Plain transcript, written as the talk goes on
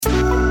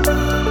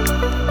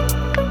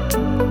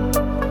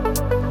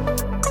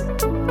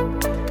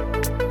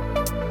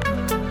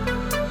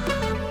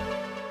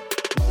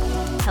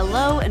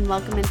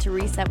into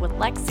Reset with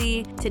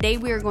Lexi. Today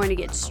we are going to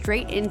get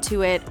straight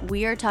into it.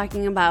 We are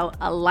talking about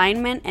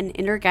alignment and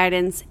inner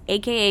guidance,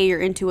 aka your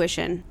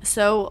intuition.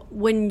 So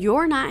when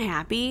you're not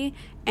happy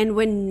and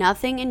when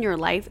nothing in your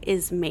life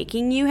is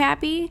making you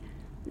happy,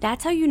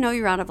 that's how you know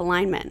you're out of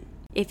alignment.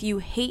 If you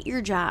hate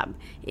your job,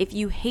 if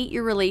you hate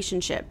your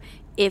relationship,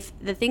 if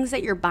the things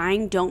that you're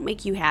buying don't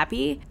make you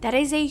happy, that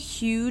is a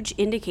huge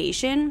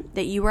indication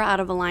that you are out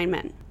of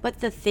alignment. But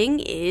the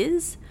thing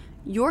is,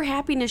 your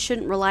happiness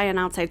shouldn't rely on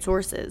outside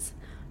sources.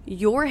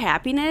 Your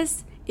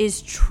happiness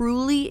is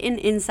truly an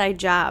inside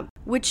job,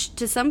 which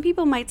to some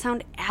people might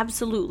sound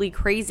absolutely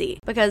crazy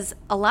because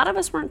a lot of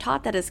us weren't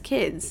taught that as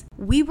kids.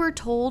 We were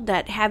told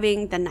that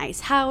having the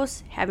nice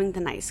house, having the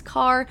nice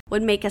car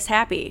would make us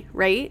happy,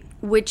 right?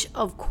 Which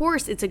of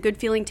course it's a good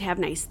feeling to have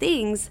nice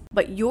things,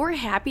 but your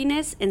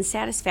happiness and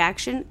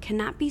satisfaction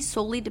cannot be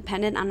solely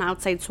dependent on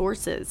outside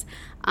sources,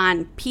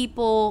 on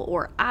people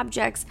or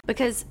objects,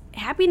 because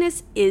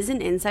happiness is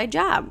an inside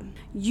job.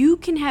 You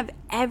can have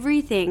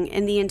everything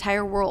in the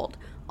entire world,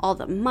 all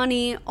the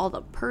money, all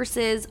the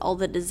purses, all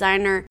the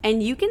designer,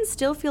 and you can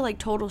still feel like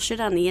total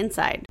shit on the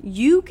inside.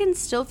 You can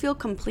still feel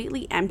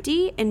completely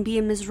empty and be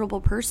a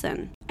miserable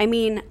person. I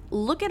mean,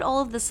 look at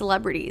all of the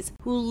celebrities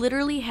who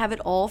literally have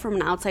it all from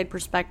an outside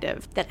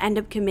perspective that end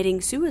up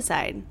committing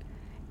suicide.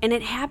 And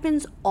it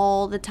happens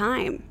all the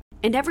time.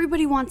 And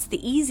everybody wants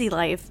the easy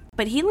life,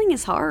 but healing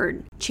is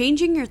hard.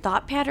 Changing your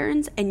thought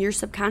patterns and your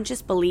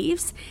subconscious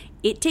beliefs,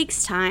 it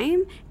takes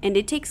time and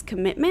it takes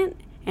commitment.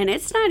 And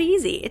it's not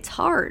easy, it's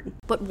hard.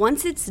 But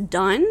once it's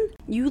done,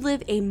 you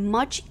live a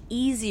much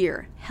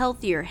easier,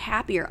 healthier,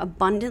 happier,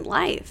 abundant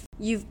life.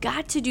 You've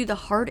got to do the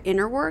hard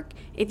inner work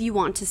if you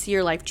want to see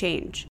your life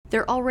change.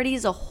 There already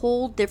is a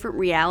whole different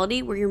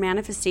reality where your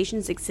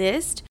manifestations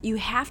exist. You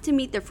have to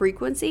meet the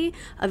frequency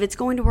of it's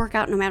going to work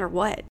out no matter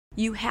what.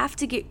 You have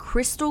to get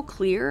crystal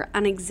clear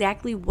on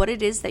exactly what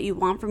it is that you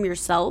want from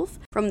yourself,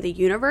 from the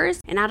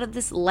universe, and out of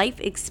this life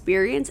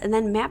experience, and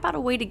then map out a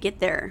way to get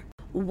there.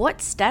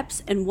 What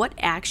steps and what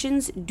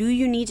actions do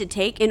you need to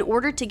take in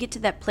order to get to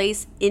that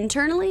place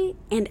internally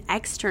and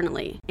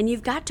externally? And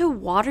you've got to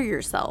water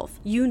yourself.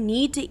 You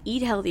need to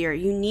eat healthier.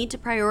 You need to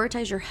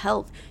prioritize your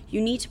health.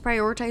 You need to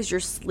prioritize your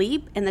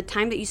sleep and the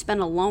time that you spend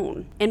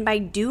alone. And by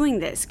doing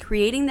this,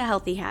 creating the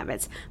healthy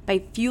habits,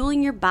 by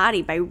fueling your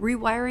body, by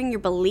rewiring your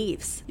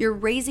beliefs, you're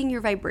raising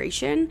your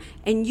vibration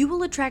and you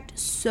will attract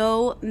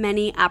so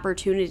many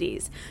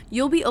opportunities.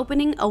 You'll be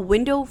opening a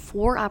window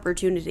for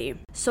opportunity.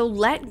 So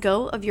let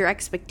go of your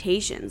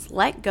expectations.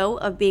 Let go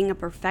of being a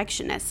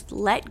perfectionist.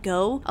 Let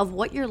go of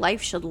what your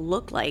life should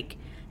look like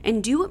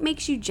and do what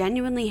makes you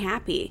genuinely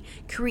happy.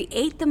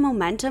 Create the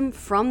momentum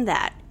from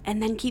that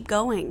and then keep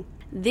going.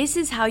 This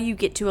is how you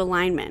get to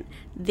alignment.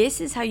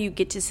 This is how you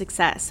get to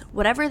success,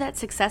 whatever that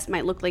success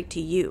might look like to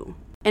you.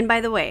 And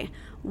by the way,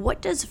 what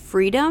does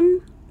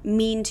freedom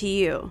mean to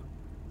you?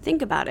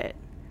 Think about it.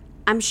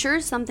 I'm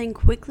sure something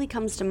quickly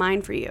comes to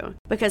mind for you,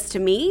 because to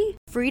me,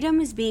 freedom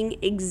is being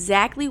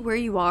exactly where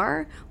you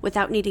are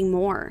without needing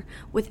more,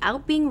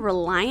 without being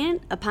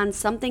reliant upon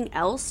something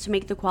else to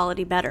make the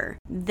quality better.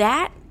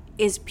 That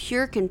is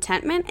pure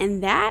contentment,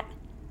 and that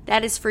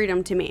is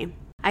freedom to me.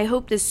 I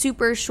hope this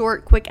super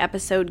short, quick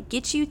episode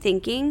gets you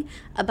thinking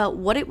about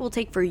what it will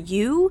take for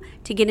you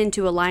to get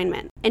into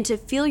alignment and to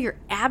feel your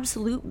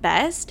absolute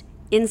best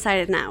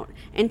inside and out,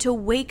 and to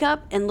wake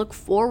up and look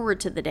forward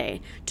to the day,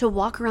 to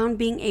walk around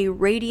being a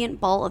radiant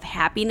ball of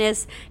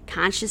happiness,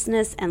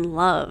 consciousness, and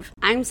love.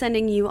 I'm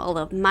sending you all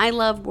of my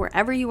love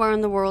wherever you are in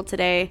the world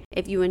today.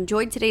 If you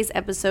enjoyed today's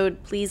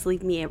episode, please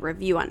leave me a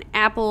review on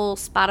Apple,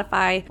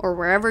 Spotify, or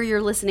wherever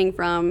you're listening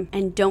from,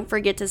 and don't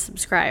forget to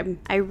subscribe.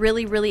 I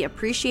really, really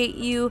appreciate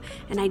you,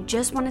 and I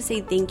just want to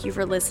say thank you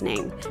for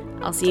listening.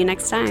 I'll see you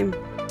next time.